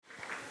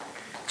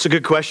It's a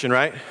good question,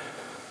 right?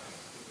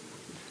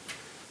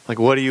 Like,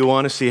 what do you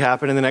want to see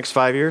happen in the next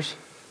 5 years?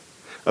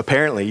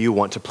 Apparently, you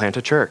want to plant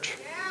a church.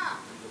 Yeah.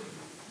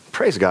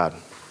 Praise God.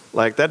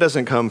 Like, that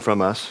doesn't come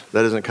from us.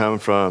 That doesn't come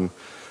from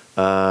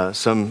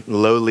some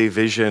lowly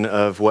vision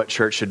of what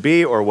church should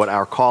be or what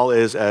our call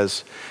is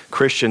as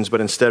Christians,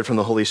 but instead from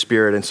the Holy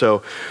Spirit. And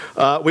so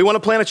we want to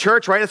plant a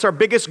church, right? It's our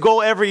biggest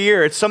goal every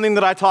year. It's something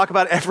that I talk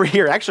about every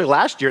year. Actually,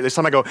 last year, this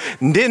time I go,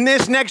 in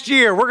this next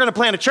year, we're going to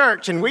plant a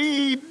church. And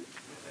we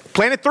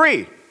planted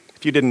 3,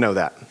 if you didn't know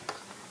that.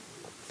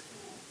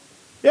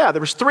 Yeah, there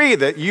was 3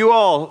 that you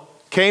all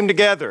came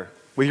together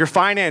with your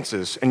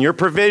finances and your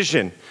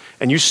provision,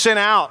 and you sent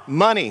out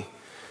money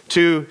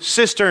to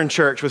Cistern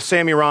Church with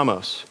Sammy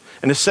Ramos,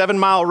 and the 7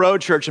 Mile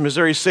Road Church in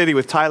Missouri City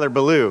with Tyler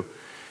Ballou,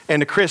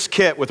 and to Chris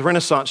Kitt with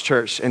Renaissance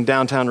Church in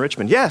downtown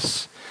Richmond.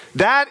 Yes,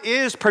 that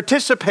is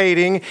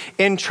participating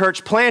in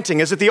church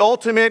planting. Is it the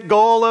ultimate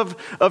goal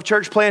of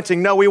church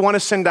planting? No, we want to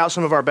send out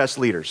some of our best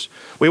leaders.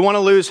 We want to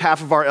lose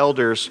half of our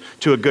elders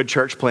to a good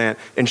church plant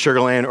in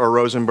Sugar Land or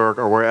Rosenberg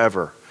or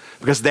wherever,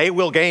 because they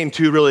will gain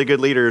 2 really good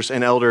leaders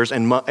and elders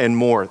and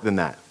more than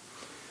that.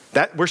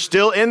 That we're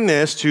still in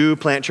this to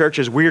plant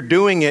churches. We're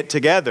doing it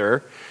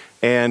together,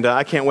 and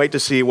I can't wait to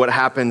see what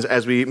happens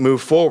as we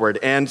move forward.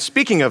 And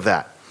speaking of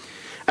that,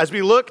 as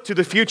we look to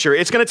the future,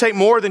 it's going to take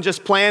more than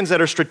just plans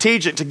that are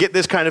strategic to get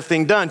this kind of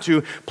thing done,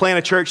 to plant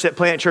a church that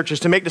plant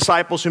churches, to make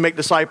disciples who make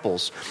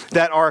disciples,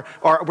 that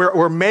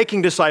we're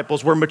making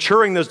disciples, we're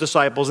maturing those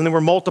disciples, and then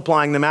we're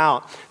multiplying them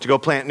out to go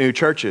plant new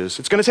churches.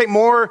 It's going to take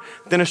more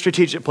than a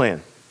strategic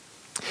plan.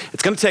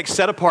 It's going to take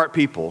set apart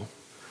people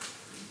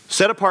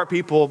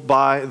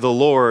by the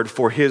Lord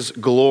for His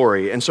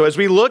glory. And so as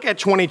we look at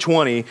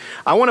 2020,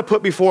 I want to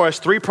put before us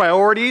 3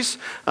 priorities.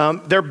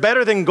 They're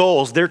better than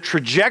goals. They're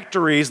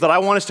trajectories that I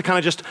want us to kind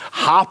of just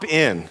hop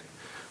in.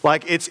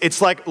 Like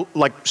it's like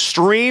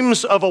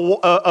streams of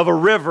a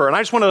river, and I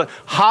just want to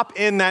hop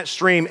in that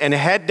stream and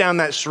head down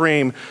that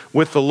stream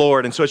with the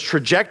Lord. And so it's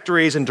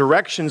trajectories and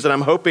directions that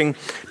I'm hoping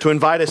to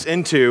invite us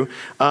into.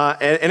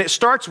 And it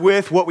starts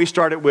with what we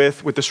started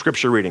with the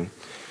scripture reading.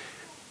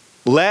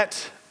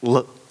 Let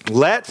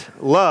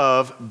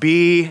love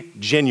be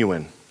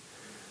genuine.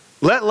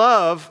 Let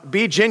love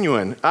be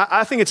genuine.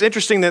 I think it's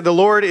interesting that the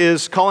Lord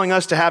is calling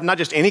us to have not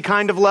just any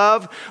kind of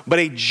love, but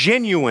a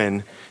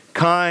genuine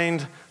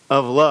kind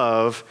of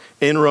love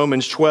in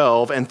Romans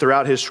 12 and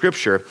throughout His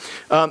scripture.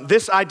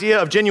 This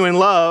idea of genuine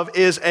love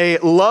is a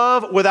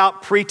love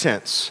without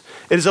pretense.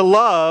 It is a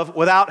love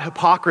without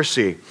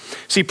hypocrisy.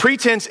 See,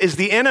 pretense is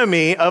the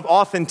enemy of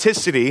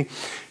authenticity.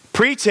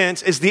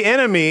 Pretense is the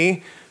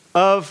enemy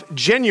of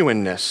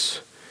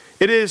genuineness.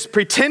 It is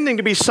pretending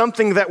to be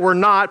something that we're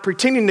not,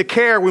 pretending to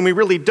care when we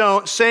really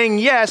don't, saying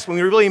yes when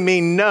we really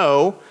mean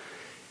no,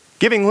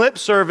 giving lip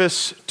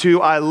service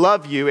to I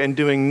love you and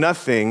doing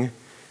nothing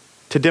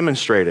to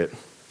demonstrate it.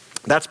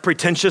 That's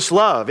pretentious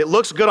love. It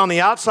looks good on the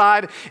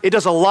outside. It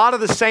does a lot of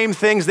the same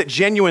things that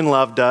genuine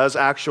love does,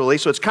 actually,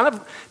 so it's kind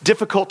of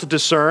difficult to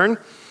discern.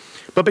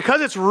 But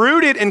because it's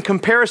rooted in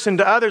comparison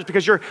to others,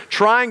 because you're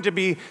trying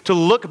to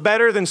look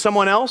better than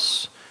someone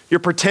else, you're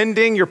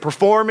pretending, you're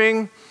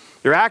performing,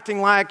 you're acting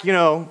like,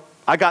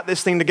 I got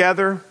this thing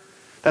together.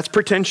 That's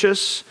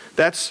pretentious.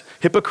 That's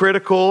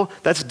hypocritical.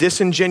 That's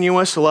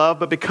disingenuous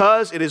love. But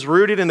because it is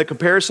rooted in the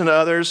comparison to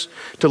others,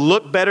 to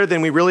look better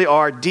than we really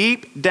are,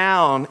 deep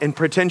down in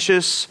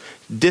pretentious,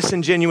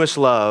 disingenuous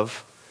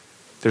love,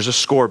 there's a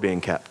score being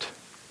kept.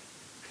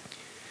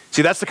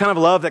 See, that's the kind of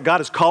love that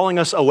God is calling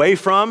us away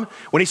from.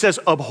 When He says,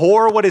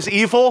 abhor what is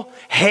evil,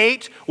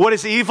 hate what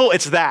is evil,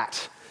 it's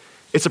that.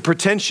 It's a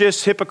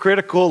pretentious,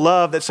 hypocritical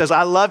love that says,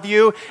 I love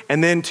you,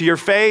 and then to your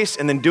face,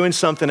 and then doing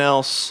something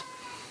else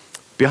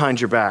behind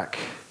your back.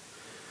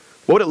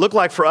 What would it look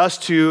like for us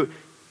to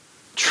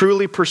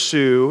truly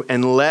pursue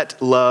and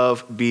let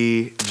love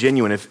be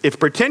genuine? If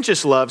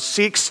pretentious love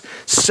seeks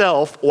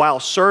self while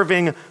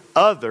serving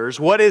others,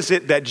 what is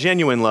it that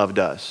genuine love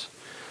does?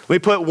 Let me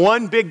put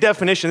one big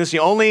definition. This is the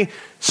only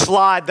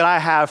slide that I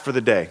have for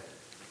the day.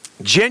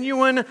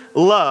 Genuine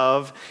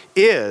love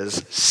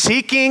is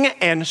seeking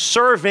and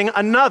serving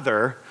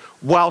another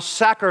while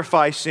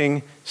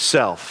sacrificing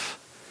self.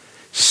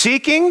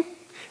 Seeking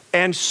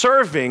and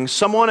serving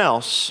someone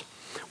else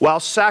while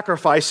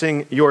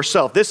sacrificing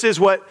yourself. This is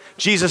what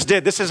Jesus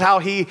did. This is how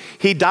he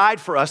died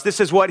for us.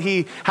 This is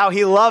how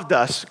he loved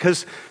us.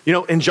 Because,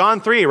 in John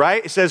 3,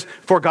 right? It says,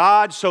 for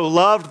God so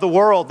loved the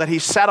world that He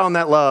sat on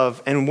that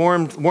love and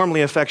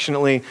warmly,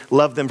 affectionately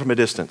loved them from a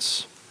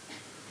distance.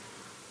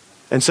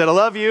 And said, I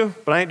love you,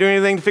 but I ain't doing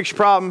anything to fix your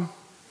problem.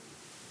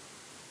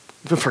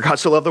 For God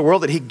so loved the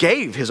world that He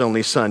gave His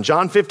only Son.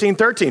 John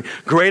 15:13.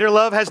 Greater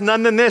love has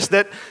none than this,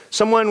 that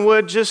someone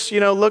would just,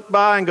 look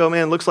by and go,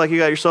 man, looks like you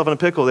got yourself in a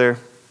pickle there.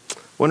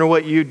 Wonder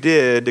what you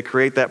did to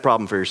create that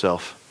problem for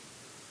yourself.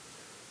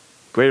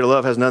 Greater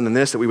love has none than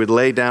this, that we would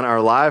lay down our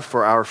life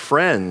for our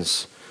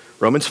friends.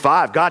 Romans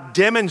 5. God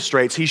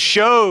demonstrates, He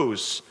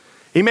shows,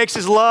 He makes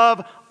His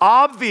love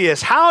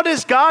obvious. How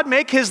does God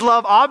make his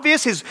love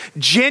obvious? His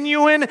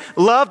genuine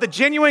love, the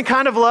genuine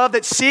kind of love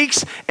that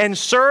seeks and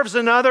serves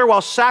another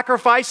while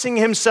sacrificing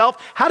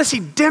himself. How does he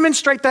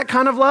demonstrate that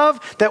kind of love?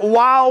 That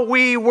while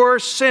we were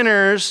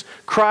sinners,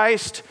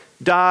 Christ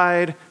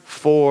died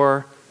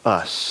for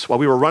us. While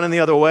we were running the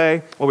other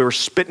way, while we were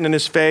spitting in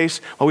his face,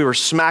 while we were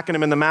smacking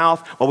him in the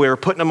mouth, while we were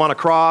putting him on a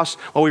cross,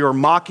 while we were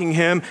mocking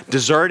him,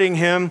 deserting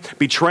him,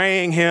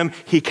 betraying him,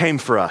 he came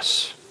for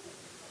us.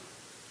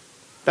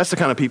 That's the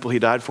kind of people he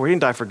died for. He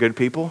didn't die for good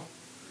people.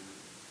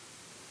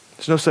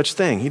 There's no such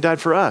thing. He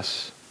died for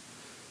us.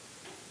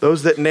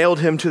 Those that nailed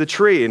him to the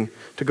tree. And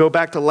to go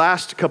back to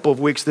last couple of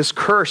weeks, this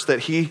curse that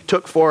he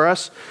took for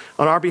us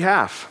on our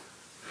behalf.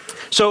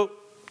 So,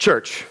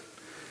 church,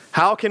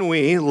 how can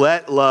we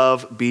let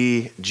love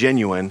be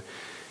genuine?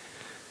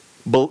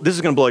 This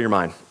is going to blow your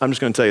mind. I'm just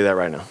going to tell you that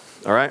right now,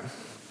 all right?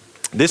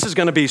 This is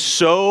going to be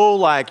so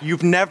like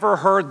you've never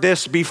heard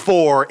this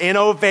before.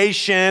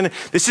 Innovation.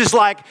 This is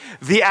like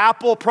the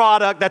Apple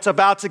product that's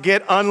about to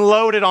get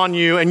unloaded on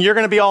you, and you're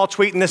going to be all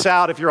tweeting this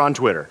out if you're on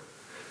Twitter.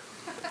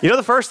 You know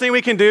the first thing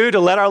we can do to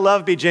let our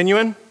love be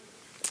genuine?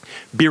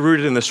 Be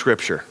rooted in the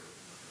Scripture.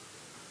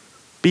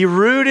 Be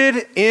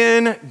rooted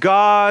in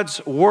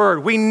God's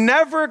word. We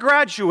never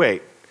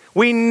graduate.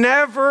 We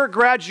never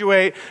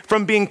graduate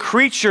from being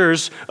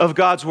creatures of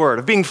God's word,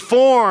 of being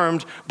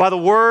formed by the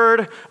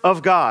word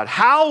of God.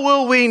 How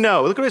will we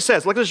know? Look what it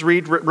says. Let's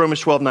read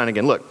Romans 12:9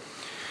 again. Look.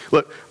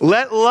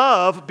 Let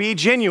love be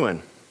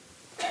genuine.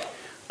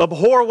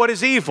 Abhor what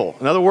is evil.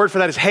 Another word for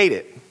that is hate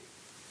it.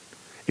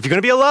 If you're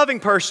going to be a loving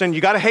person,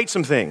 you got to hate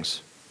some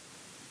things.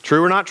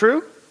 True or not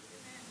true?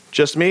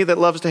 Just me that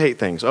loves to hate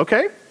things.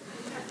 Okay.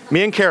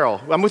 Me and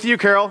Carol. I'm with you,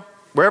 Carol.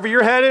 Wherever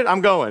you're headed, I'm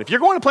going. If you're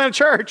going to plant a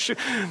church,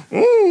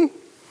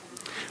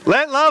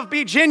 let love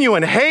be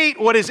genuine.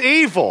 Hate what is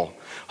evil.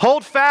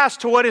 Hold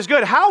fast to what is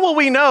good. How will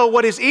we know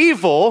what is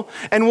evil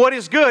and what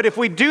is good if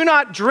we do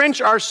not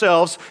drench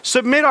ourselves,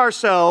 submit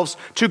ourselves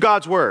to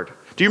God's word?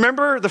 Do you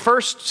remember the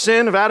first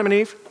sin of Adam and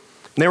Eve?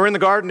 They were in the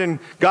garden and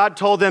God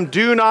told them,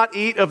 do not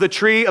eat of the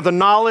tree of the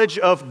knowledge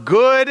of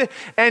good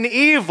and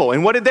evil.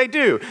 And what did they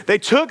do? They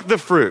took the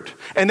fruit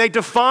and they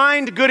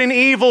defined good and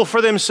evil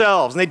for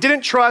themselves. And they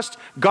didn't trust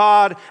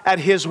God at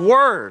his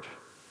word.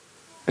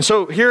 And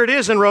so here it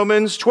is in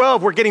Romans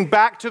 12. We're getting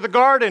back to the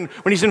garden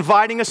when he's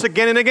inviting us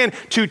again and again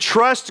to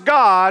trust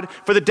God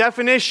for the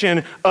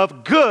definition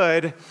of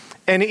good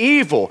and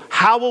evil.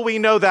 How will we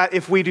know that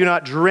if we do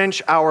not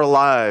drench our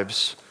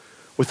lives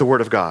with the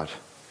word of God?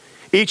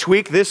 Each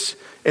week,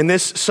 in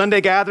this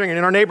Sunday gathering and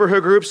in our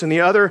neighborhood groups and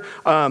the other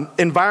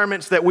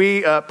environments that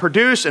we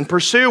produce and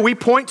pursue, we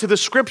point to the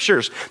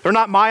scriptures. They're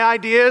not my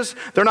ideas.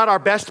 They're not our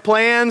best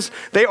plans.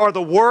 They are the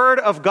word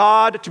of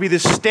God to be the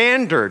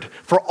standard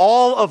for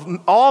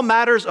all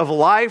matters of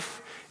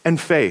life and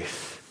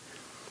faith.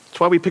 That's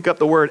why we pick up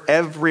the word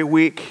every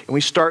week, and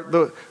we start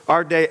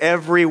our day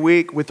every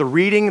week with the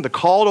reading, the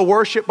call to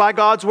worship by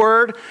God's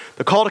word,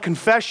 the call to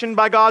confession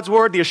by God's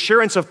word, the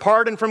assurance of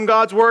pardon from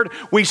God's word.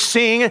 We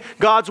sing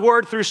God's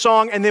word through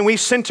song, and then we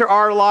center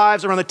our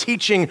lives around the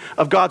teaching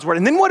of God's word.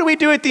 And then what do we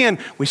do at the end?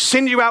 We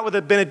send you out with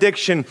a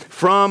benediction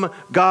from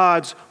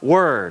God's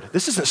word.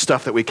 This isn't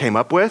stuff that we came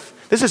up with.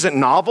 This isn't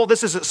novel.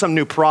 This isn't some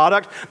new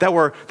product that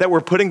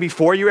we're putting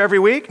before you every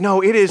week.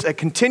 No, it is a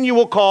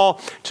continual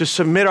call to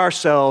submit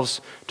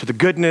ourselves to the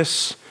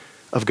goodness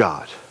of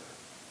God.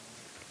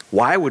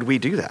 Why would we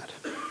do that?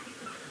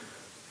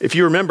 If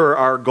you remember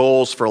our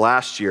goals for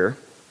last year,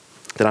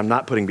 that I'm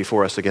not putting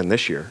before us again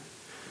this year,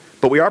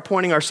 but we are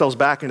pointing ourselves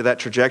back into that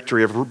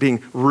trajectory of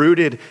being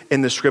rooted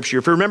in the scripture.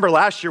 If you remember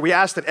last year, we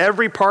asked that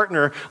every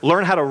partner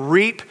learn how to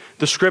reap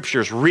the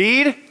scriptures.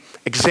 Read,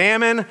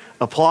 examine,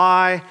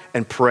 apply,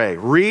 and pray.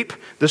 Reap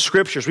the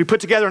scriptures. We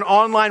put together an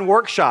online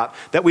workshop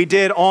that we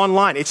did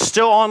online. It's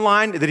still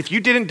online, that if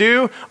you didn't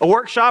do a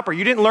workshop or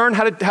you didn't learn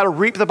how to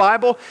reap the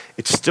Bible,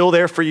 it's still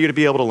there for you to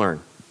be able to learn.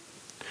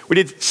 We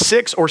did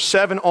 6 or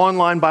 7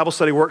 online Bible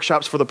study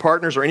workshops for the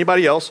partners or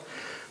anybody else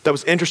that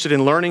was interested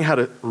in learning how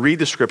to read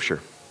the scripture.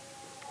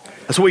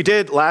 That's what we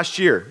did last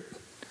year.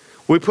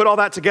 We put all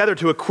that together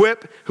to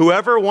equip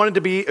whoever wanted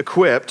to be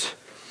equipped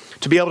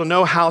to be able to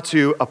know how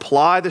to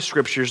apply the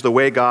scriptures the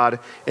way God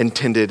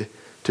intended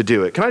to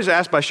do it. Can I just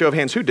ask by show of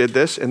hands, who did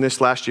this in this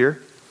last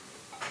year?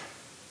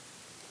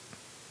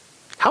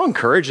 How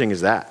encouraging is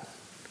that?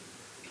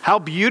 How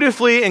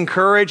beautifully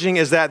encouraging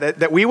is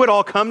that we would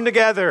all come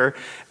together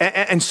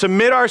and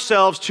submit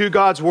ourselves to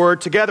God's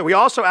word together. We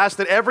also ask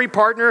that every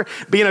partner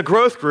be in a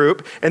growth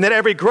group, and that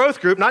every growth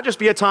group not just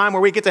be a time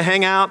where we get to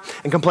hang out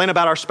and complain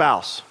about our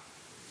spouse.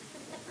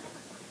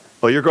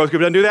 Oh, your growth group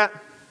doesn't do that?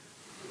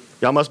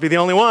 Y'all must be the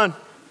only one.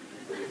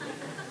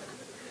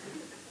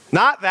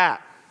 Not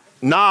that.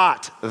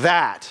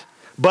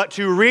 But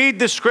to read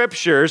the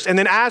scriptures and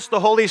then ask the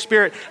Holy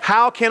Spirit,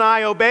 how can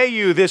I obey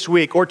you this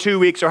week or 2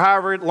 weeks or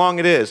however long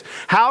it is?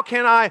 How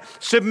can I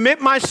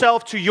submit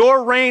myself to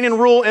your reign and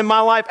rule in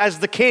my life as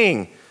the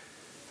king?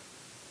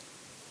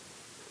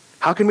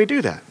 How can we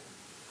do that?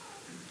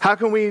 How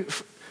can we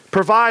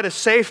provide a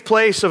safe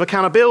place of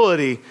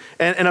accountability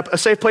and a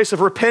safe place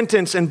of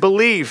repentance and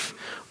belief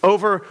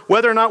over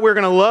whether or not we're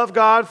going to love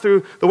God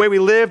through the way we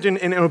lived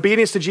in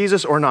obedience to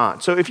Jesus or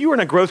not. So if you were in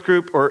a growth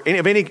group or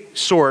of any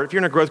sort, if you're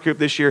in a growth group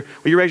this year,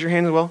 will you raise your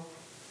hand as well?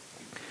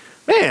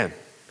 Man,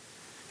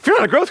 if you're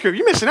not in a growth group,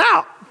 you're missing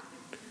out.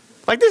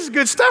 Like, this is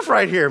good stuff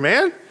right here,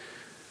 man.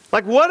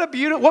 Like, what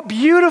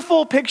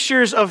beautiful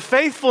pictures of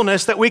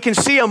faithfulness that we can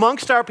see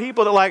amongst our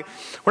people, that like,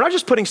 we're not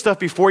just putting stuff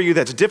before you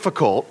that's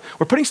difficult,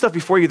 we're putting stuff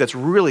before you that's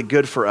really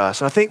good for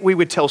us. And I think we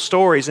would tell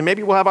stories, and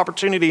maybe we'll have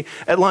opportunity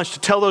at lunch to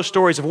tell those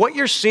stories of what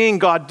you're seeing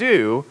God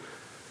do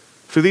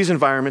through these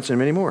environments and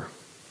many more.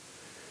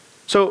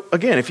 So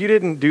again, if you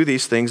didn't do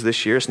these things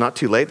this year, it's not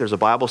too late. There's a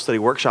Bible study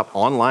workshop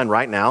online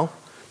right now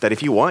that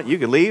if you want, you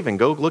could leave and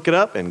go look it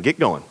up and get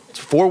going. It's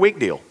a 4-week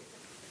deal.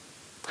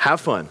 Have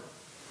fun.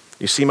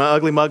 You see my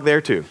ugly mug there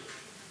too.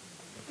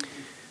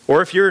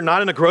 Or if you're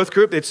not in a growth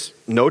group, it's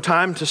no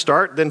time to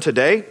start than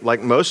today. Like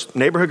most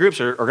neighborhood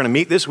groups are going to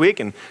meet this week,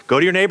 and go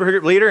to your neighborhood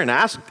group leader and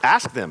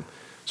ask them.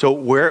 So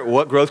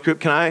what growth group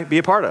can I be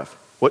a part of?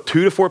 What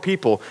 2 to 4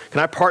 people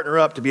can I partner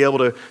up to be able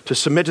to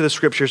submit to the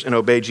scriptures and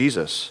obey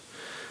Jesus?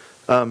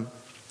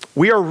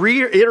 We are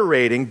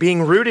reiterating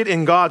being rooted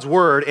in God's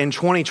word in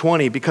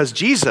 2020 because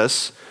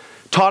Jesus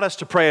taught us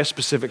to pray a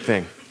specific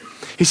thing.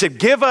 He said,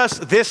 give us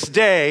this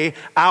day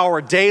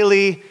our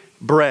daily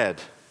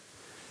bread.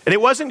 And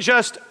it wasn't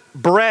just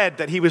bread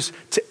that he was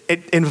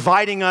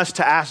inviting us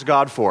to ask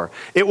God for.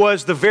 It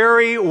was the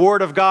very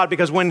word of God,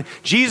 because when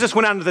Jesus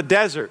went out into the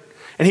desert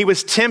and he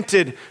was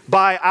tempted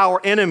by our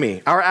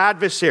enemy, our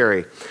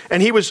adversary,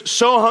 and he was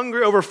so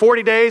hungry over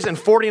 40 days and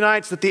 40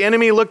 nights that the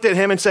enemy looked at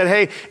him and said,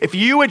 hey, if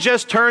you would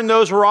just turn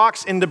those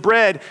rocks into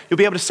bread, you'll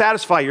be able to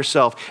satisfy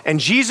yourself.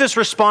 And Jesus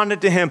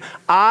responded to him,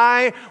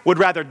 I would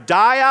rather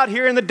die out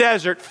here in the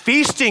desert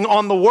feasting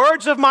on the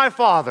words of my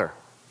Father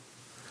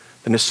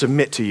than to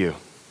submit to you.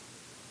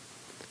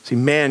 See,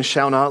 man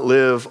shall not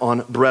live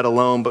on bread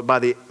alone, but by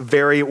the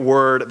very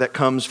word that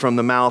comes from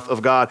the mouth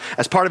of God.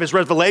 As part of his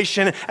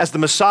revelation as the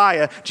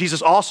Messiah, Jesus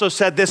also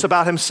said this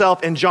about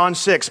himself in John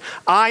 6.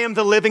 I am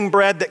the living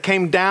bread that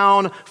came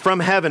down from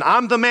heaven.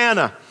 I'm the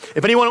manna.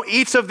 If anyone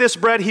eats of this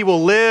bread, he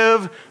will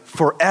live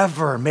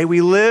forever. May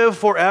we live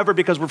forever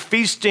because we're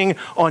feasting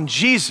on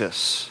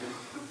Jesus.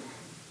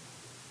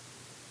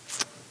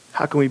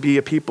 How can we be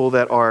a people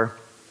that are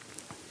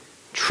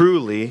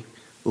truly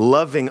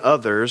loving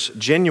others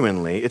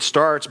genuinely? It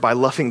starts by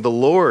loving the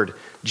Lord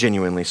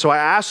genuinely. So I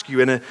ask you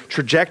in a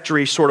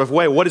trajectory sort of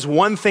way, what is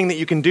one thing that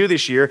you can do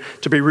this year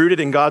to be rooted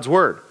in God's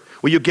word?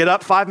 Will you get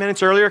up 5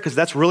 minutes earlier? Because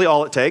that's really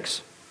all it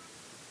takes.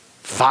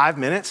 5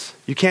 minutes?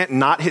 You can't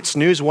not hit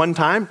snooze one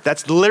time?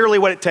 That's literally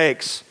what it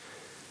takes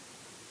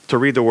to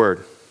read the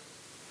word.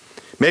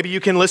 Maybe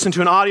you can listen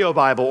to an audio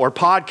Bible or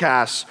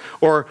podcasts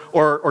or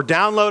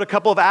download a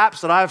couple of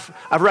apps that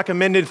I've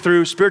recommended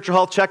through spiritual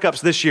health checkups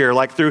this year,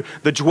 like through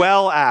the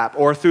Dwell app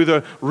or through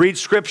the Read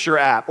Scripture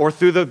app or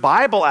through the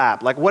Bible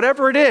app. Like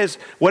whatever it is,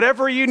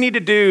 whatever you need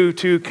to do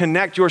to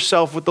connect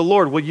yourself with the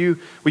Lord, will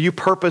you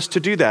purpose to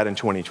do that in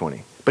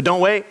 2020? But don't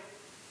wait.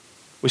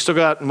 We still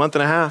got a month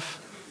and a half.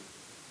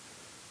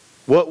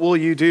 What will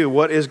you do?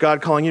 What is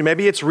God calling you?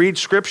 Maybe it's read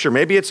scripture.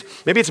 Maybe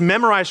it's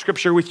memorize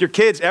scripture with your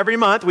kids. Every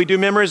month we do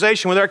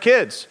memorization with our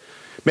kids.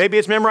 Maybe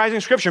it's memorizing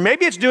scripture.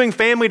 Maybe it's doing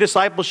family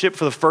discipleship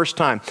for the first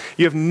time.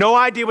 You have no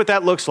idea what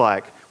that looks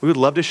like. We would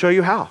love to show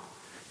you how.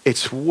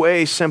 It's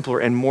way simpler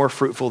and more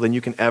fruitful than you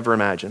can ever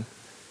imagine.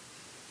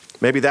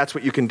 Maybe that's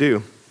what you can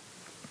do.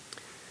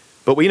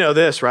 But we know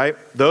this, right?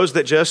 Those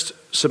that just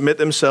submit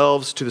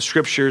themselves to the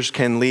scriptures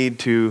can lead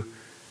to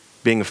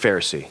being a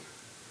Pharisee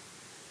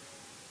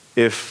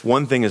if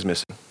one thing is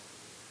missing,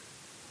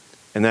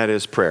 and that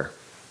is prayer.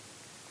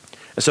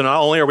 And so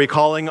not only are we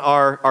calling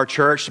our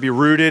church to be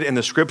rooted in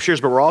the scriptures,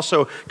 but we're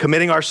also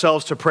committing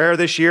ourselves to prayer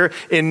this year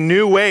in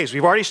new ways.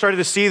 We've already started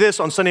to see this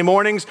on Sunday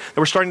mornings, that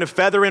we're starting to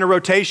feather in a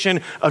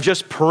rotation of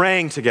just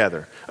praying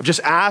together, of just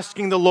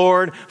asking the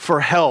Lord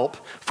for help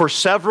for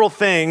several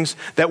things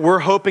that we're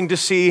hoping to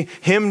see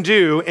him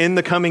do in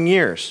the coming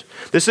years.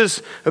 This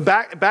is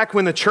back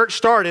when the church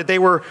started, they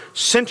were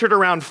centered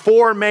around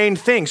 4 main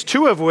things,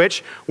 2 of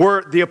which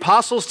were the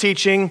apostles'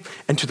 teaching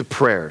and to the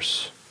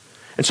prayers.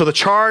 And so the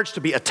charge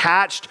to be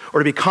attached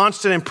or to be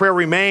constant in prayer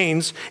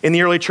remains in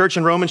the early church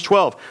in Romans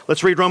 12.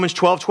 Let's read Romans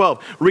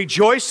 12:12.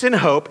 Rejoice in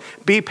hope,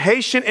 be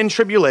patient in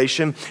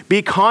tribulation,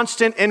 be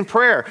constant in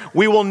prayer.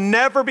 We will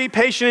never be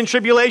patient in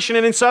tribulation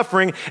and in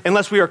suffering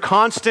unless we are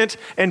constant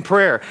in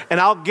prayer.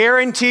 And I'll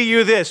guarantee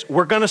you this,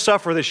 we're going to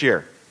suffer this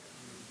year.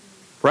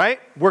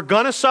 Right? We're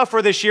going to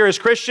suffer this year as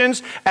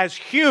Christians. As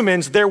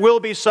humans, there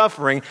will be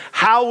suffering.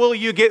 How will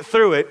you get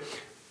through it?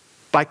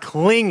 By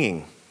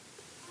clinging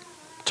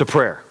to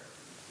prayer.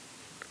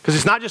 Because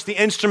it's not just the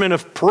instrument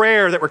of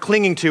prayer that we're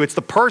clinging to, it's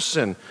the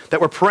person that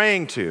we're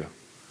praying to.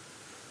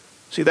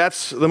 See,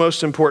 that's the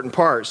most important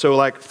part. So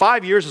like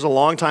 5 years is a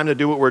long time to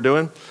do what we're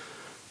doing.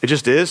 It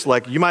just is.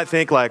 Like you might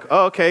think like,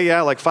 oh, okay,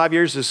 yeah, like 5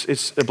 years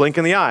it's a blink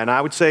in the eye. And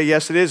I would say,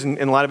 yes, it is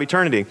in light of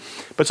eternity.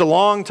 But it's a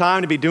long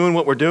time to be doing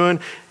what we're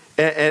doing.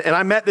 And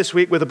I met this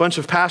week with a bunch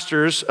of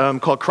pastors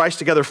called Christ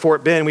Together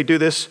Fort Bend. We do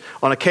this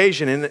on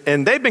occasion.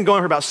 And they've been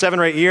going for about 7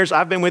 or 8 years.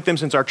 I've been with them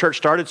since our church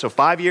started, so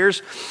 5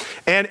 years.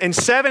 And in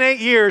 7, 8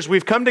 years,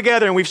 we've come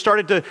together and we've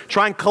started to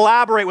try and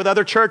collaborate with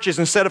other churches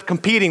instead of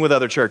competing with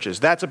other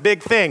churches. That's a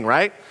big thing,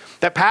 right?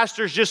 That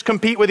pastors just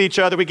compete with each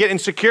other. We get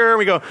insecure and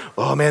we go,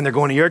 oh man, they're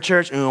going to your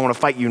church and I want to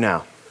fight you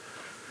now.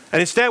 And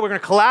instead, we're going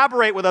to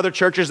collaborate with other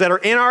churches that are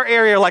in our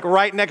area, like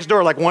right next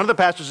door. Like one of the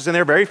pastors is in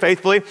there very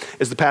faithfully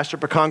is the pastor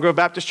at Pecan Grove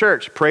Baptist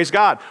Church. Praise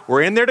God.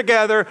 We're in there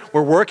together.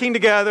 We're working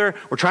together.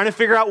 We're trying to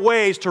figure out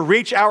ways to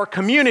reach our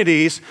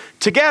communities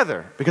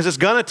together because it's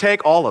going to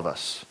take all of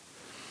us.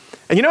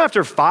 And you know,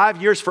 after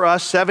 5 years for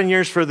us, 7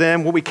 years for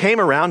them, what we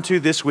came around to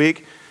this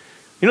week,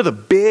 you know the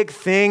big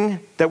thing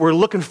that we're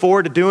looking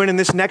forward to doing in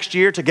this next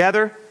year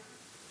together?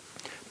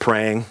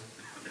 Praying.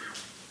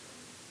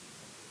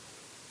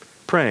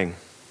 Praying.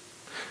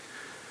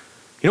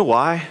 You know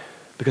why?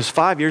 Because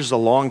 5 years is a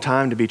long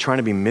time to be trying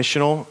to be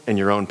missional in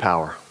your own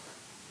power.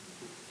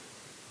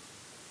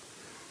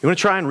 You want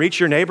to try and reach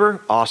your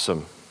neighbor?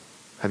 Awesome.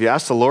 Have you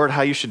asked the Lord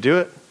how you should do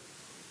it?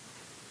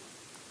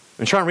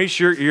 And try and reach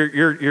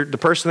the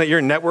person that you're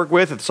in network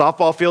with at the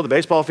softball field, the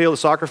baseball field, the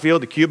soccer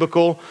field, the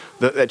cubicle,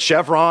 at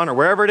Chevron, or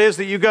wherever it is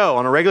that you go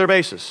on a regular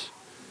basis.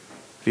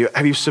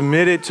 Have you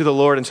submitted to the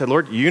Lord and said,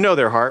 Lord, you know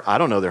their heart. I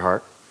don't know their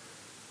heart.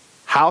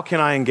 How can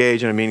I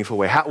engage in a meaningful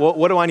way?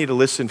 What do I need to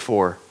listen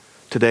for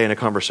today in a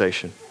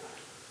conversation?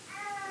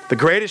 The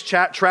greatest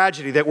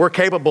tragedy that we're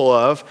capable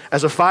of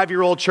as a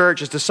 5-year-old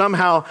church is to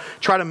somehow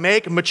try to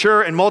make,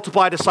 mature, and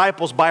multiply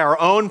disciples by our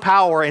own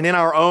power and in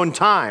our own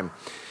time.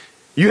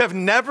 You have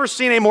never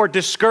seen a more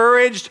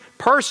discouraged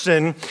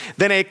person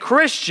than a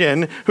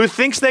Christian who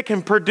thinks they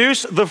can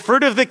produce the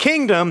fruit of the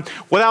kingdom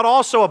without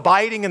also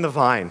abiding in the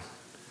vine.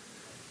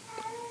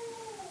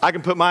 I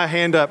can put my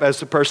hand up as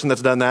the person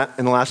that's done that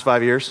in the last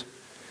 5 years.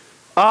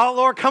 Oh,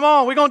 Lord, come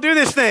on, we're going to do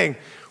this thing.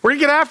 We're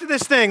going to get after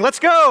this thing. Let's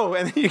go.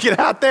 And then you get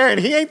out there and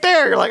he ain't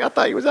there. You're like, I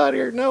thought he was out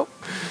here. Nope.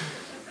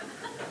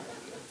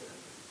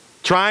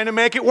 Trying to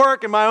make it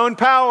work in my own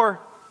power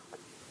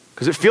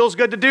because it feels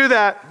good to do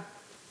that.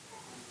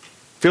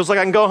 Feels like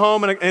I can go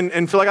home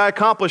and feel like I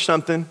accomplished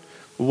something.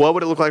 What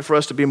would it look like for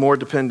us to be more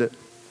dependent?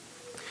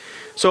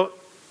 So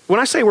when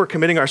I say we're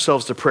committing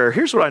ourselves to prayer,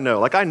 here's what I know.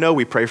 Like I know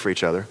we pray for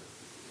each other.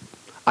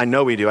 I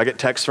know we do. I get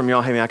texts from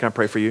y'all, hey man, can I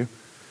pray for you?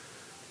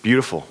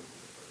 Beautiful.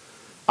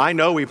 I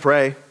know we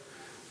pray.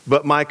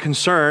 But my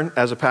concern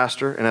as a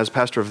pastor and as a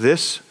pastor of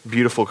this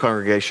beautiful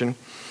congregation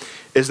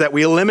is that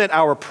we limit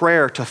our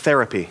prayer to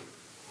therapy.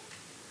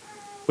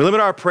 We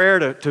limit our prayer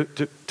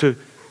to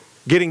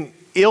getting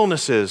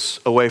illnesses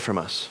away from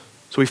us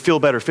so we feel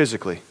better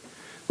physically.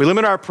 We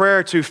limit our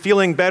prayer to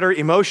feeling better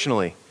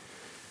emotionally.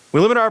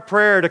 We limit our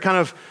prayer to kind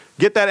of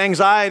get that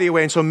anxiety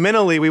away, and so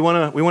mentally we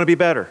want to be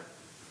better.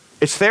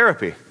 It's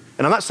therapy.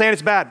 And I'm not saying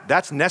it's bad.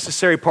 That's a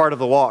necessary part of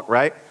the walk,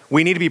 right?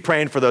 We need to be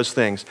praying for those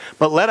things.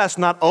 But let us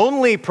not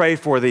only pray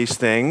for these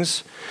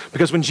things,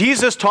 because when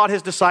Jesus taught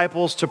his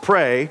disciples to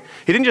pray,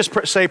 he didn't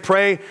just say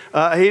pray,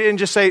 he didn't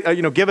just say,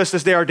 give us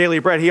this day our daily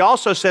bread. He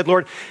also said,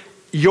 Lord,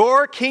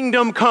 your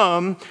kingdom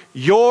come,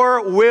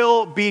 your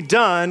will be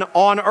done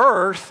on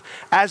earth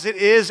as it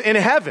is in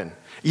heaven.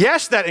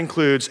 Yes, that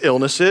includes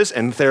illnesses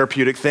and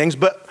therapeutic things,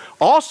 but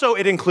also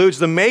it includes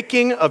the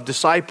making of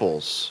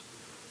disciples.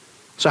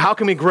 So how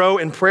can we grow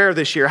in prayer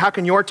this year? How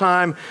can your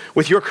time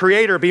with your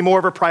Creator be more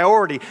of a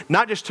priority,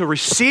 not just to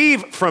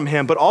receive from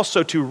Him, but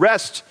also to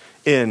rest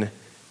in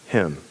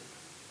Him?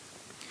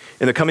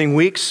 In the coming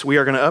weeks, we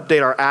are going to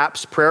update our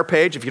app's prayer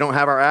page. If you don't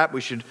have our app, you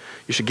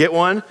should get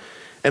one.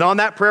 And on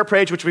that prayer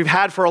page, which we've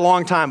had for a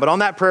long time, but on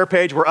that prayer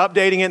page, we're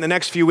updating it in the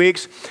next few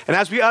weeks. And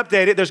as we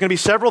update it, there's going to be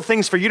several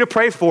things for you to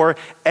pray for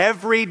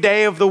every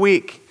day of the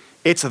week.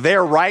 It's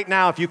there right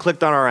now if you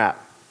clicked on our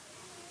app.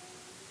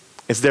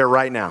 It's there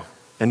right now.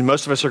 And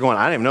most of us are going,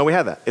 I didn't even know we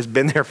had that. It's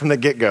been there from the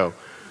get-go.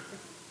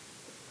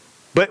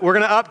 But we're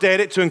going to update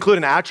it to include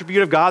an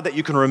attribute of God that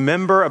you can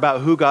remember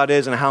about who God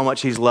is and how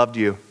much He's loved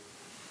you.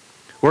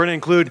 We're going to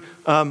include,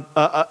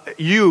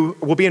 you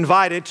will be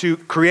invited to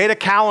create a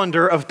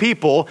calendar of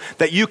people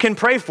that you can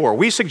pray for.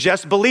 We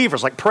suggest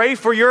believers, like pray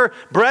for your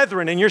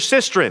brethren and your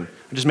sistren.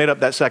 I just made up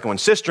that second one,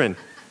 sistren.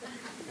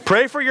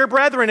 Pray for your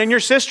brethren and your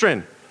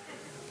sistren.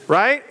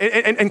 Right?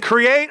 And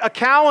create a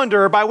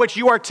calendar by which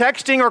you are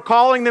texting or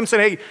calling them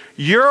saying, hey,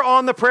 you're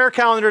on the prayer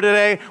calendar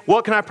today.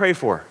 What can I pray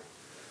for?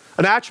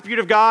 An attribute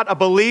of God, a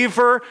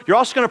believer. You're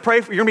also going to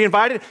pray for, you're going to be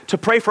invited to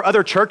pray for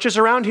other churches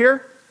around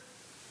here.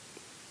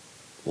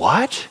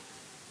 What?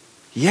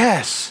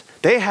 Yes.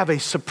 They have a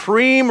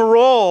supreme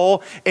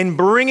role in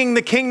bringing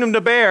the kingdom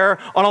to bear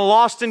on a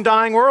lost and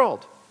dying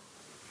world.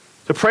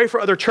 To pray for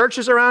other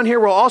churches around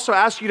here. We'll also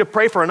ask you to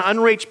pray for an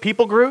unreached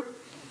people group.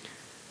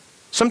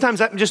 Sometimes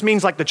that just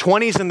means like the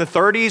 20s and the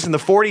 30s and the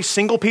 40s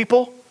single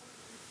people.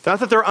 Not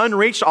that they're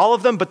unreached, all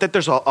of them, but that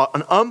there's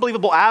an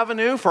unbelievable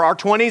avenue for our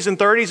 20s and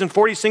 30s and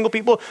 40s single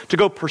people to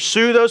go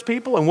pursue those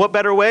people. And what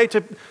better way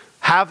to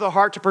have the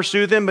heart to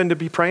pursue them than to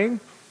be praying?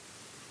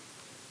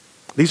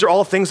 These are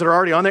all things that are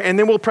already on there. And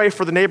then we'll pray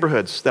for the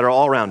neighborhoods that are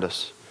all around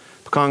us.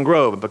 Pecan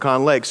Grove and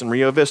Pecan Lakes and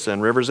Rio Vista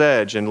and River's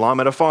Edge and Long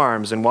Meadow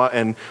Farms and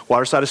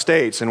Waterside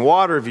Estates and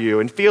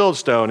Waterview and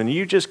Fieldstone, and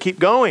you just keep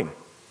going.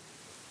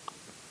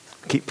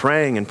 Keep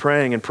praying and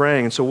praying and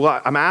praying. And so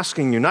what I'm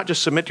asking you, not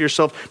just submit to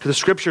yourself to the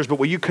scriptures, but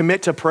will you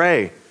commit to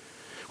pray?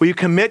 Will you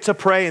commit to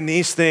pray in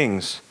these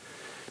things?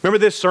 Remember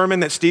this sermon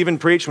that Stephen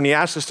preached when he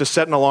asked us to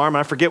set an alarm?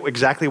 I forget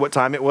exactly what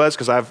time it was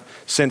because I've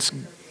since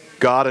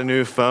got a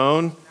new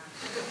phone.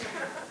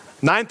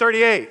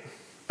 9:38.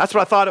 That's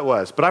what I thought it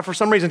was, but I, for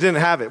some reason, didn't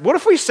have it. What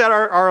if we set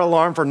our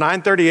alarm for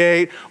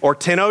 9:38 or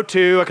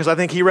 10:02? Because I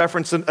think he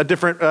referenced a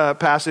different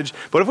passage.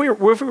 But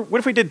what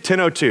if we did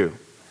 10:02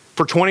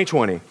 for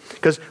 2020?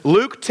 Because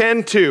Luke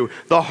 10:2,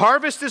 the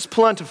harvest is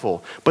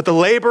plentiful, but the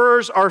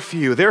laborers are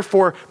few.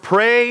 Therefore,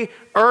 pray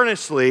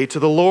earnestly to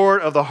the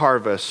Lord of the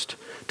harvest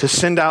to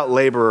send out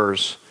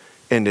laborers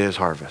into his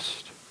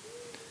harvest.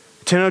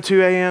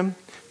 10:02 a.m.,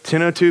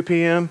 10:02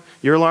 p.m.,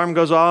 your alarm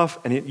goes off,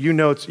 and you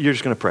know you're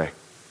just going to pray.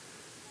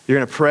 You're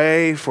going to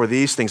pray for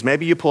these things.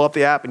 Maybe you pull up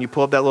the app and you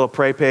pull up that little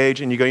pray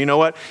page and you go, you know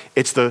what?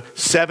 It's the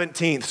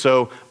 17th,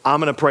 so I'm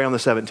going to pray on the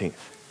 17th.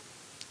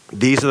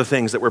 These are the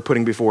things that we're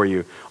putting before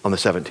you on the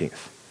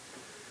 17th.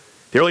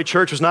 The early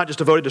church was not just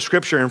devoted to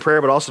scripture and prayer,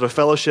 but also to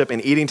fellowship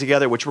and eating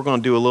together, which we're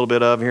going to do a little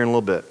bit of here in a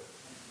little bit.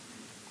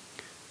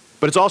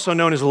 But it's also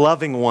known as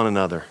loving one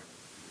another.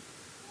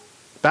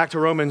 Back to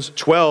Romans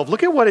 12,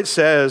 look at what it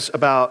says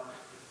about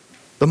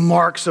the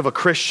marks of a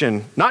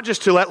Christian. Not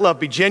just to let love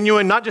be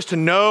genuine, not just to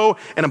know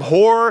and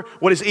abhor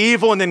what is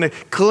evil and then to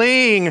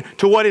cling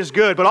to what is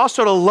good, but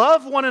also to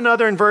love one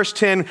another in verse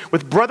 10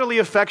 with brotherly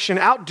affection,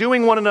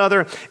 outdoing one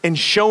another and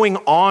showing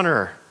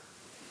honor.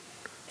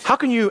 How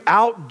can you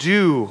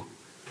outdo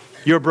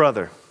your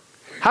brother?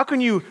 How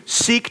can you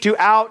seek to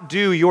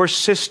outdo your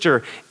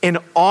sister in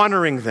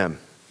honoring them?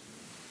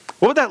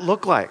 What would that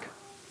look like?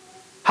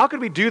 How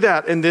could we do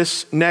that in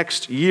this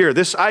next year?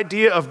 This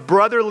idea of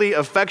brotherly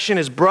affection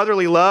is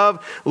brotherly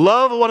love.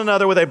 Love one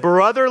another with a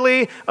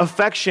brotherly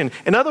affection.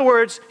 In other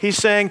words, he's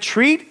saying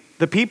treat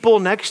the people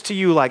next to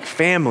you like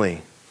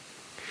family.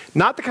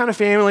 Not the kind of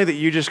family that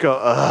you just go,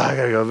 I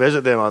gotta go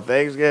visit them on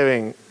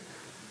Thanksgiving.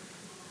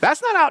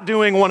 That's not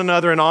outdoing one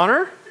another in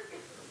honor.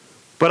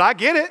 But I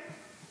get it.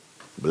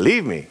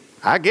 Believe me,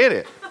 I get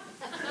it.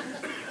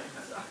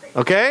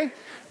 Okay?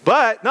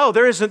 But no,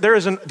 there's an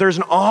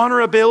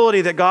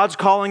honorability that God's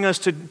calling us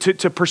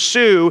to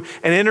pursue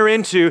and enter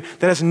into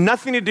that has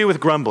nothing to do with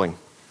grumbling,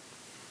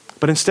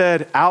 but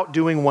instead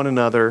outdoing one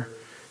another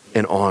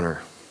in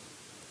honor.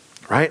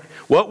 Right?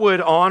 What would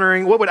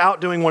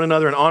outdoing one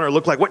another in honor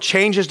look like? What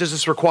changes does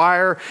this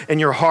require in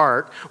your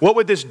heart? What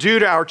would this do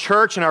to our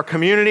church and our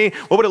community?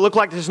 What would it look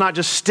like to not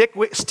just stick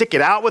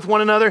it out with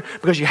one another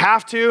because you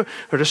have to,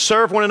 or to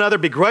serve one another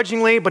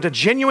begrudgingly, but to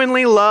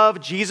genuinely love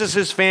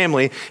Jesus'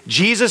 family,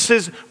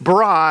 Jesus'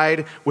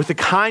 bride, with the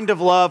kind of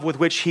love with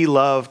which he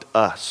loved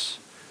us.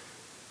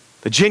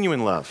 The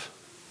genuine love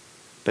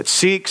that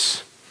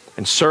seeks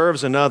and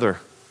serves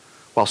another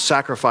while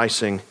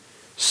sacrificing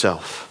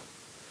self.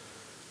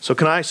 So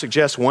can I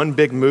suggest one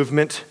big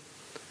movement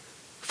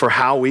for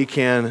how we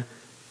can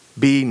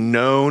be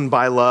known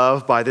by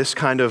love, by this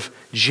kind of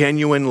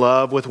genuine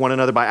love with one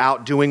another, by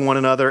outdoing one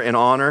another in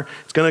honor?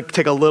 It's going to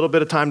take a little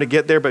bit of time to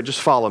get there, but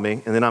just follow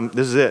me, and then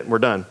this is it. We're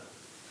done.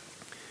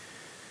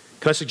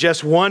 Can I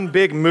suggest one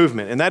big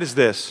movement, and that is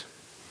this?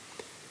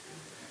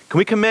 Can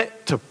we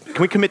commit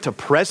to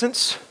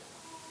presence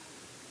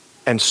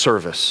and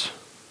service?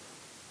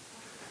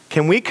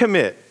 Can we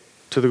commit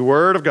to the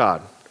Word of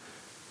God,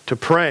 to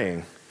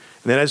praying?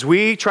 And then as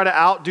we try to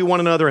outdo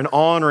one another and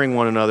honoring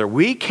one another,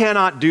 we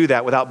cannot do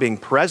that without being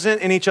present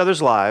in each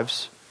other's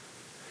lives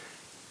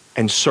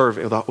and serve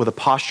with a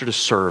posture to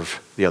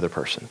serve the other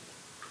person.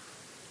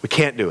 We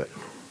can't do it.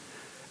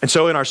 And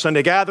so in our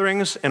Sunday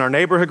gatherings, in our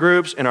neighborhood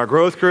groups, in our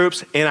growth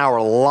groups, in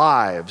our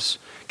lives,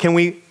 can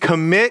we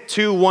commit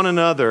to one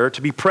another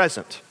to be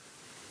present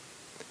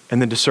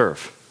and then to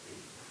serve,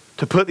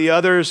 to put the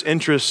other's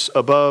interests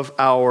above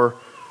our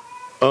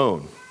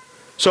own?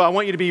 So I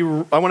want to be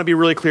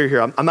really clear here.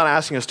 I'm not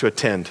asking us to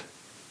attend.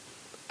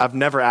 I've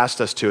never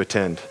asked us to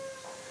attend.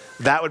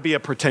 That would be a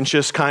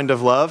pretentious kind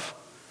of love.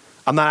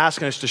 I'm not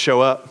asking us to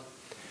show up.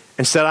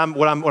 Instead,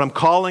 what I'm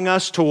calling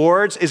us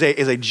towards is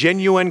a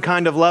genuine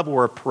kind of love where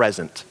we're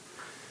present,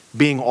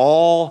 being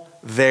all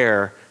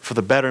there for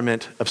the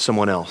betterment of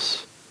someone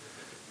else.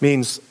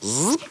 Means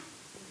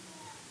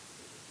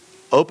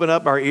open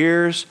up our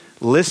ears,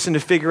 listen to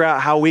figure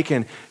out how we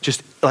can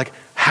just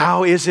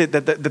how is it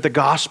that the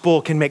gospel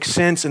can make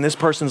sense in this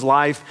person's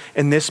life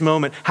in this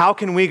moment? How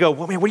can we go,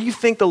 well, man, what do you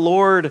think the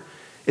Lord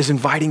is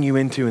inviting you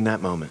into in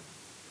that moment?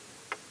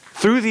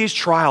 Through these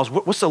trials,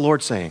 what's the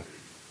Lord saying?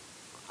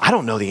 I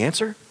don't know the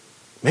answer.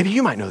 Maybe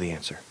you might know the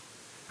answer.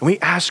 And we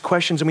ask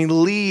questions and we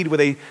lead with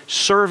a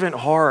servant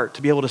heart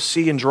to be able to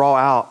see and draw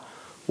out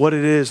what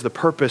it is, the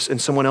purpose in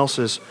someone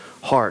else's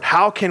heart.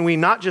 How can we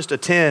not just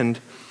attend,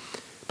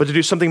 but to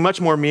do something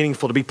much more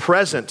meaningful, to be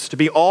present, to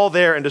be all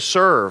there and to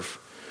serve?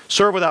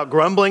 Serve without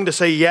grumbling, to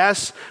say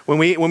yes. When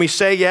we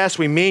say yes,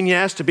 we mean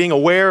yes, to being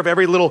aware of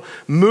every little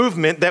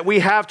movement that we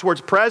have towards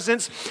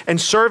presence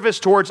and service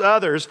towards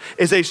others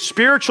is a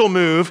spiritual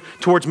move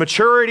towards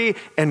maturity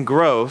and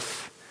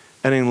growth,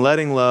 and in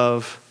letting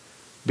love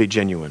be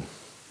genuine.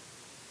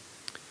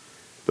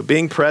 But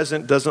being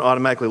present doesn't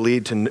automatically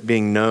lead to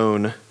being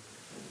known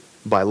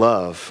by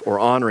love or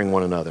honoring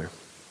one another.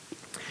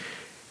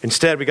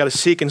 Instead, we got to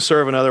seek and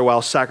serve another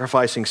while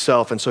sacrificing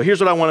self. And so here's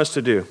what I want us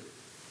to do.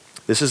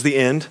 This is the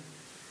end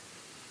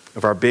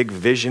of our big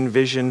Vision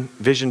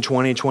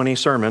 2020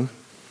 sermon.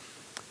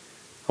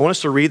 I want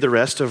us to read the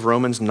rest of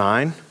Romans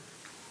 9.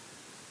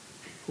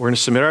 We're going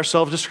to submit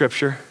ourselves to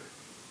Scripture,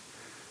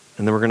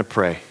 and then we're going to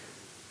pray.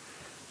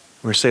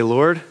 We're going to say,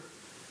 Lord,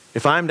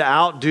 if I'm to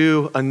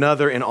outdo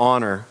another in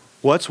honor,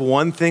 what's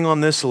one thing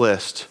on this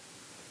list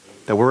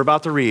that we're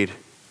about to read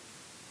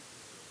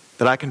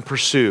that I can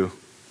pursue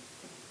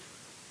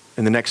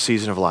in the next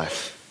season of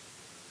life?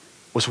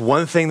 What's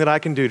one thing that I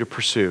can do to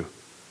pursue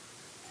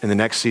in the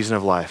next season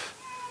of life?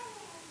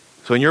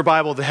 So in your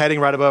Bible, the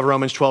heading right above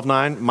Romans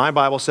 12:9, my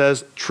Bible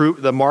says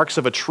the marks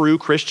of a true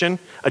Christian,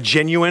 a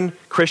genuine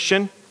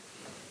Christian.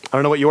 I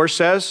don't know what yours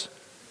says,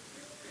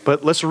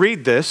 but let's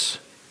read this,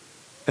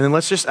 and then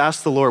let's just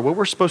ask the Lord what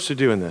we're supposed to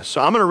do in this.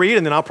 So I'm going to read,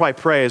 and then I'll probably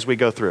pray as we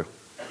go through.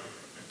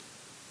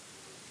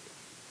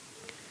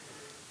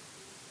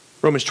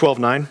 Romans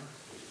 12:9.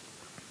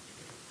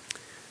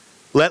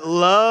 Let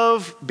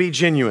love be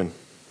genuine.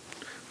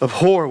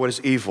 Abhor what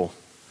is evil.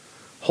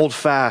 Hold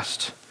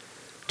fast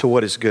to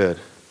what is good.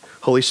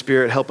 Holy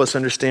Spirit, help us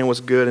understand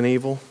what's good and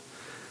evil.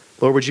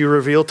 Lord, would you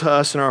reveal to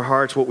us in our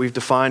hearts what we've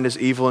defined as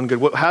evil and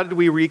good? How did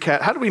we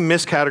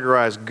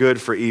miscategorize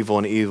good for evil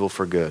and evil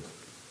for good?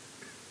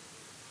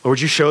 Lord,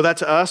 would you show that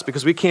to us?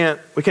 Because we can't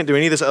do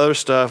any of this other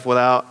stuff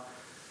without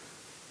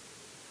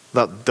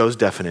those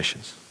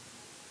definitions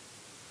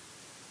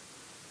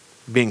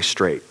being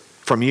straight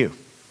from you.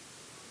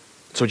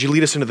 So would you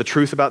lead us into the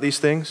truth about these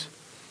things?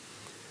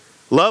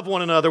 Love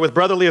one another with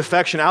brotherly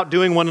affection,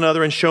 outdoing one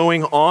another and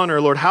showing honor.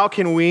 Lord, how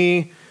can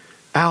we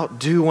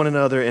outdo one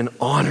another in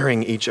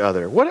honoring each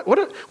other? What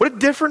a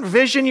different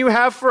vision you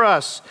have for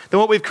us than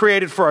what we've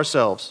created for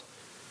ourselves.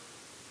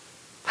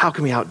 How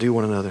can we outdo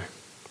one another?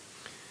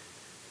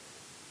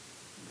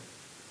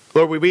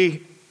 Lord, would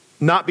we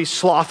not be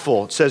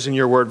slothful, it says in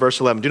your word, verse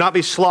 11. Do not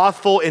be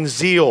slothful in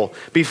zeal.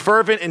 Be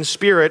fervent in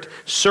spirit.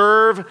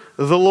 Serve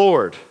the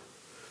Lord.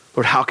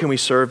 Lord, how can we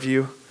serve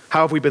you?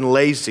 How have we been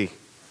lazy?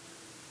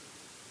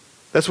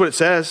 That's what it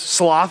says.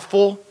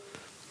 Slothful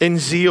in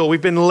zeal.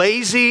 We've been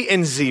lazy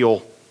in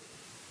zeal.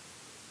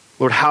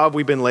 Lord, how have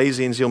we been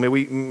lazy in zeal? May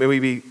we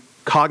be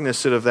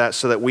cognizant of that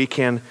so that we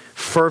can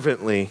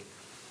fervently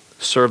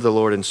serve the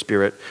Lord in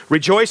spirit.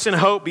 Rejoice in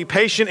hope. Be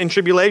patient in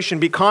tribulation.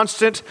 Be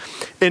constant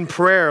in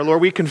prayer. Lord,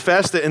 we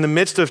confess that in the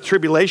midst of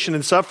tribulation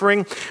and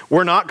suffering,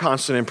 we're not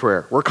constant in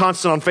prayer. We're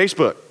constant on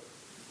Facebook.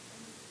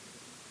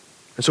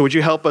 And so would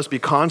you help us be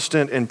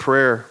constant in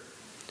prayer?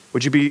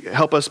 Would you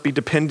help us be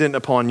dependent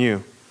upon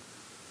you?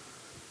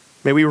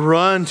 May we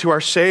run to our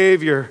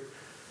Savior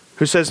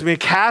who says to me,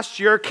 cast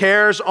your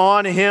cares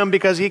on him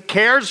because he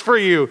cares for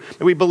you.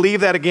 May we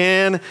believe that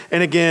again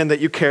and again, that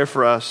you care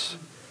for us.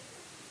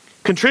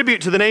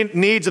 Contribute to the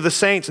needs of the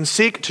saints and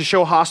seek to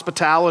show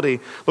hospitality.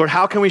 Lord,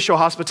 how can we show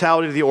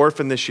hospitality to the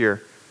orphan this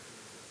year?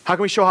 How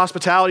can we show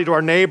hospitality to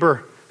our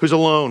neighbor who's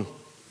alone?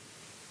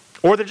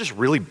 Or they're just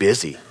really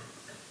busy.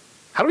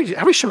 How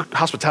do we show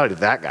hospitality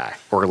to that guy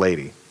or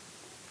lady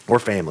or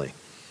family?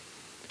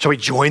 Shall we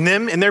join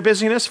them in their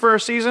busyness for a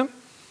season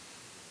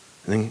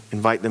and then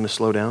invite them to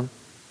slow down?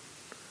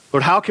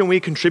 Lord, how can we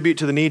contribute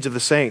to the needs of the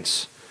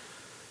saints?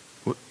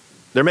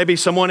 There may be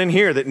someone in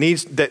here that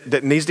needs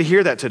to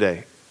hear that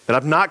today, that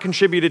I've not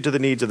contributed to the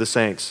needs of the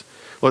saints.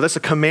 Lord, that's a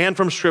command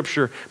from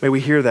Scripture. May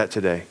we hear that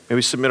today. May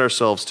we submit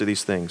ourselves to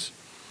these things.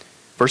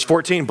 Verse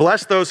 14,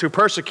 bless those who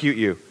persecute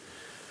you.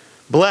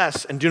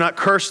 Bless and do not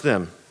curse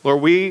them.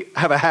 Lord, we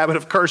have a habit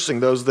of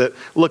cursing those that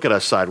look at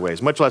us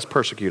sideways, much less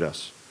persecute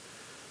us.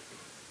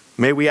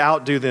 May we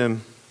outdo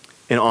them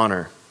in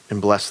honor and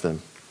bless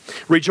them.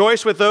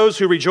 Rejoice with those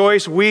who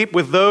rejoice, weep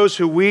with those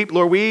who weep.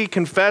 Lord, we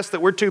confess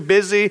that we're too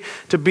busy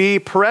to be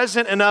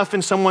present enough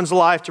in someone's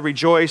life to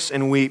rejoice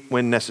and weep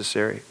when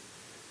necessary.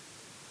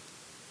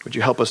 Would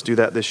you help us do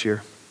that this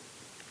year?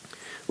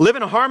 Live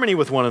in harmony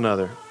with one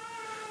another.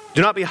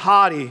 Do not be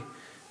haughty,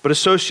 but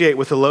associate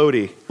with the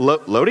lowly.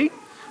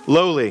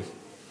 Lowly.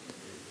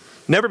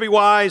 Never be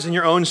wise in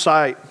your own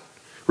sight.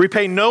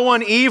 Repay no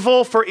one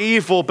evil for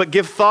evil, but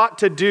give thought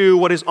to do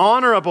what is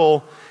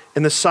honorable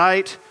in the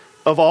sight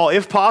of all.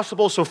 If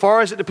possible, so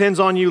far as it depends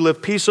on you,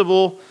 live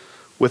peaceable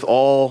with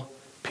all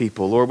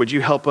people. Lord, would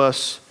you help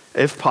us,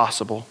 if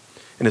possible,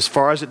 and as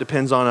far as it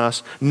depends on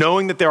us,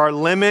 knowing that there are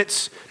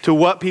limits to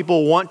what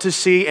people want to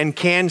see and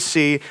can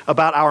see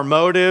about our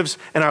motives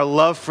and our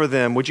love for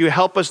them. Would you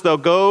help us, though,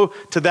 go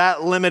to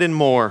that limit and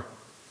more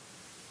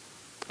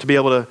to be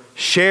able to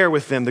share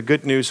with them the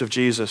good news of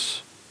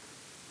Jesus?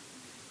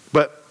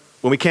 But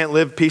when we can't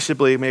live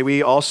peaceably, may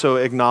we also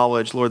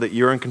acknowledge, Lord, that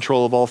you're in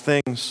control of all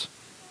things.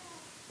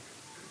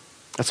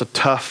 That's a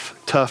tough,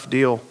 tough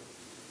deal.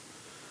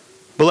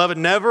 Beloved,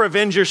 never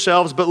avenge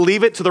yourselves, but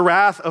leave it to the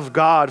wrath of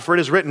God. For it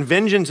is written,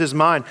 vengeance is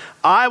mine.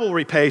 I will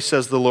repay,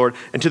 says the Lord.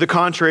 And to the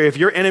contrary, if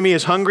your enemy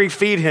is hungry,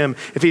 feed him.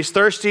 If he's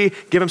thirsty,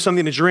 give him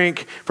something to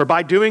drink. For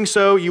by doing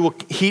so, you will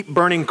heap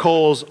burning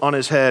coals on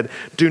his head.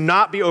 Do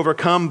not be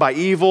overcome by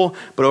evil,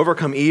 but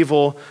overcome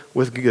evil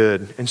with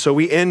good. And so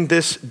we end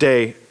this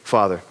day,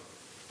 Father,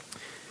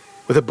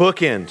 with a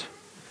bookend.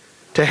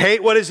 To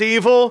hate what is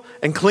evil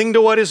and cling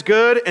to what is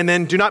good, and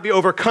then do not be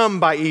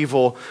overcome by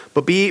evil,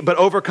 but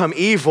overcome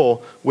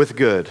evil with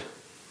good.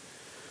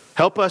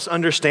 Help us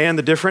understand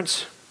the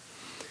difference.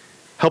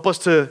 Help us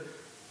to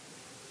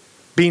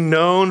be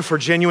known for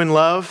genuine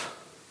love.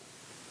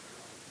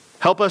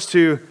 Help us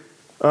to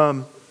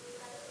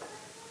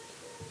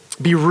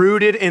be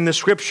rooted in the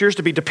scriptures,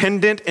 to be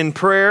dependent in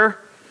prayer,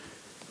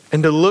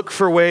 and to look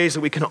for ways that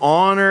we can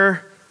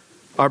honor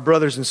our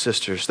brothers and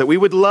sisters, that we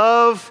would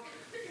love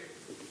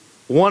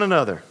one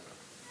another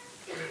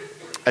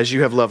as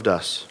you have loved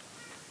us.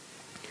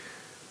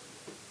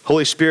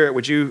 Holy Spirit,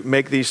 would you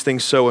make these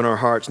things so in our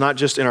hearts, not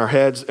just in our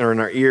heads or in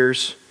our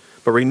ears,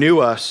 but renew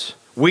us.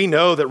 We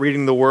know that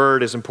reading the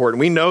word is important.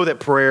 We know that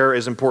prayer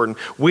is important.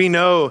 We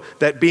know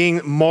that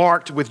being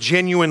marked with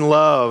genuine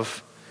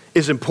love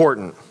is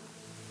important.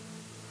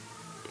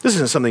 This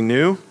isn't something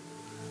new.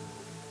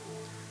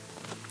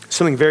 It's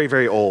something very,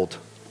 very old.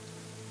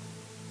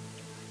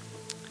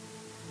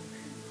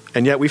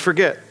 And yet we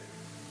forget.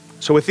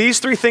 So with these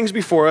three things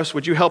before us,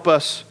 would you help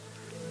us?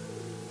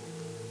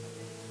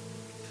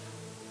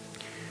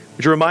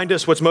 Would you remind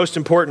us what's most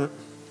important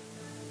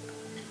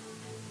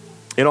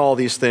in all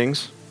these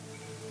things?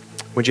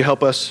 Would you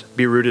help us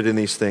be rooted in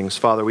these things?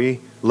 Father, we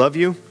love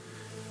you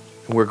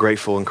and we're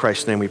grateful. In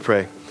Christ's name we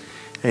pray.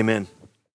 Amen.